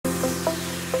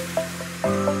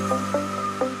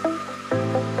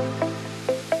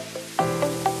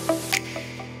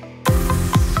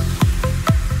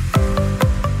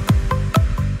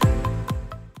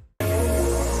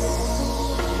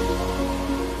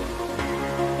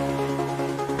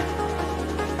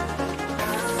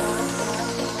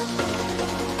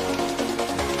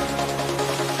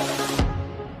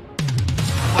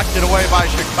away by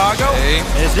Chicago.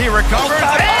 As he recovers.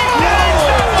 Bang!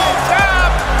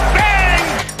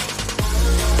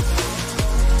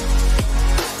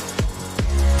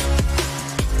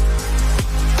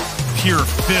 Pure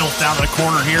filth down the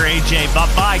corner here, Ayyjayy,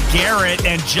 but by Garrett,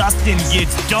 and Justin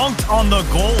gets dunked on the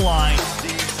goal line.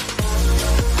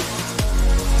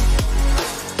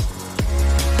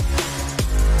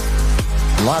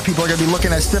 A lot of people are going to be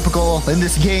looking at Typical in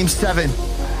this Game 7.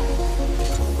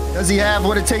 Does he have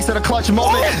what it takes at a clutch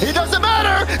moment? It doesn't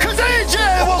matter, because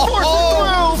Ayyjayy will force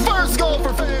it through. First goal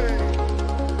for FaZe.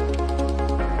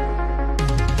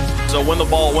 So when the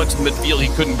ball went to the midfield, he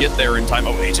couldn't get there in time.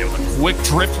 Oh, Ayyjayy with a quick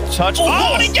drift touch.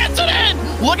 Oh, and he gets it in!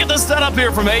 Look at the setup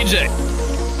here from Ayyjayy.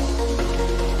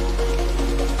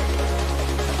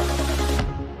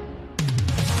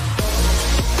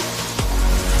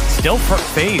 Still for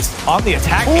FaZe on the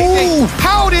attack. Ooh,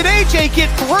 how did Ayyjayy get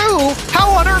through? How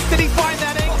on earth did he find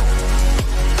that angle?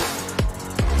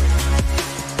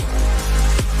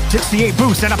 68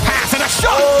 boost and a pass and a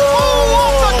shot. Oh,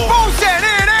 off the post and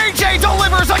in. Ayyjayy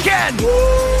delivers again.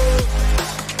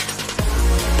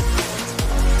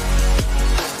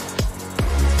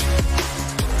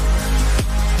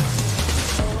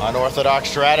 Unorthodox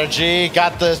strategy.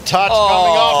 Got the touch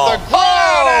coming off the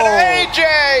ground and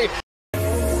Ayyjayy.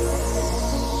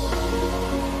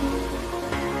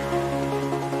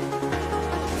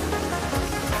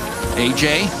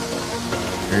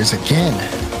 Ayyjayy. There's again.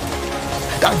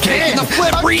 Taking the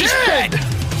flip, reset.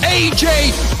 Ayyjayy.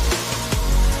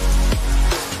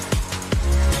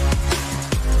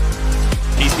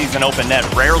 He sees an open net.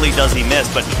 Rarely does he miss,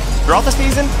 but throughout the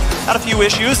season, had a few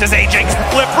issues as Ayyjayy gets the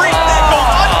flip, reset,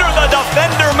 goes under the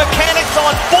defender. Mechanics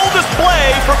on full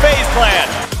display for FaZe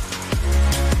Clan.